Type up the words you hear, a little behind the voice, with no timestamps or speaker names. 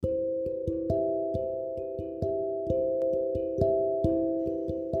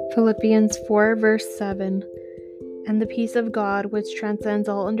Philippians 4 verse 7. And the peace of God, which transcends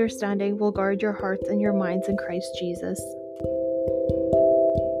all understanding, will guard your hearts and your minds in Christ Jesus.